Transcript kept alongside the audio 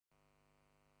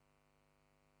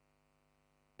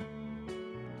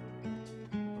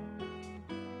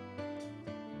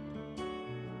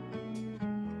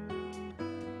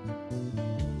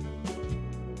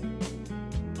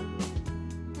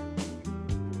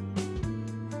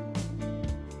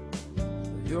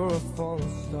You're a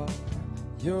falling star,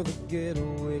 you're the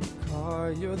getaway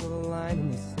car, you're the line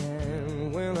in the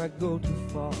sand when I go too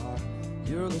far.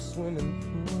 You're the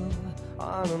swimming pool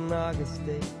on an August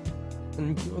day,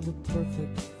 and you're the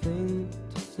perfect thing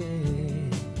to say.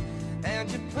 And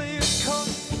you play it cold,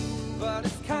 but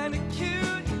it's kinda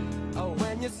cute. Oh,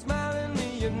 when you smile at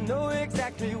me, you know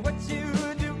exactly what you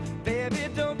do. Baby,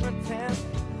 don't pretend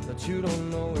that you don't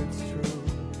know it's true,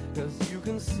 'cause you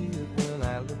can see it when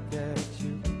I look at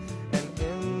you. And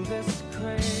in this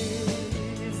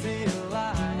crazy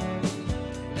life,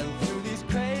 and through these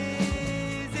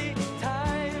crazy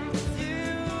times,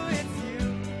 it's you,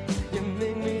 you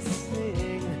make me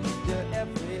sing. You're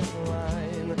every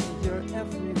line, you're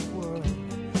every word,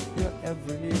 you're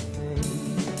everything.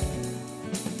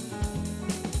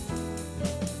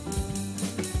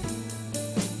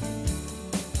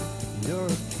 You're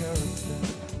a character,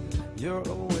 you're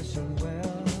a wishing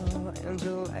well, and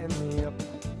you light me up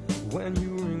when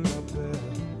you ring my bell.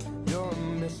 You're a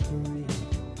mystery,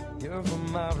 you're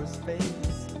from outer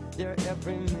space, you're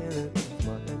every minute of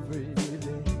my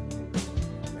everyday.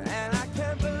 And I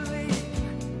can't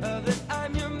believe that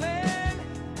I'm your man,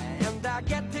 and I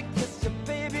get to kiss you,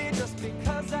 baby, just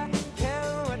because I can.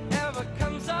 Whatever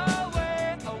comes our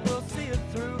way, I will see it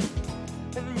through,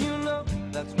 and you know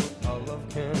that's what our love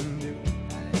can do.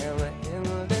 And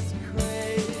in this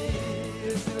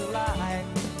crazy life,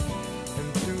 and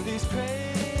through these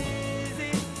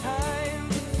crazy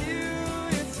times,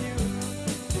 it's you,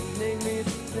 you make me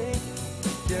think.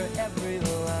 You're every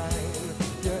line,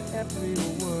 you're every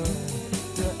word,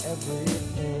 you're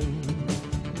everything.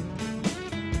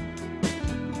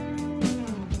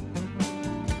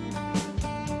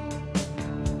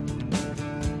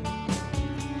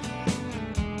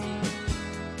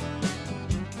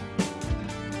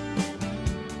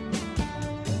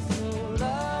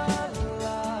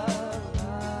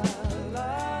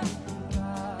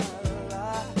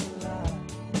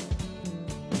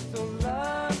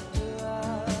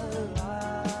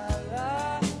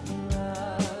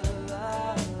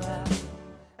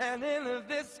 And in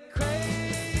this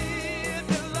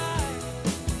crazy life,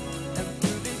 and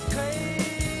through these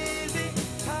crazy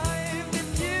times,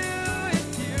 it's you,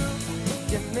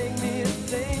 you make me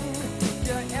sing.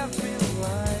 You're every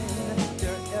line,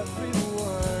 you're every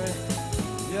word,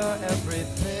 you're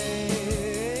everything.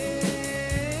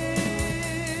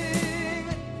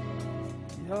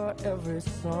 You're every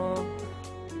song,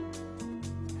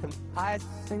 and I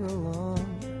sing along,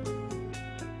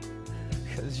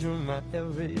 'cause you're my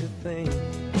everything.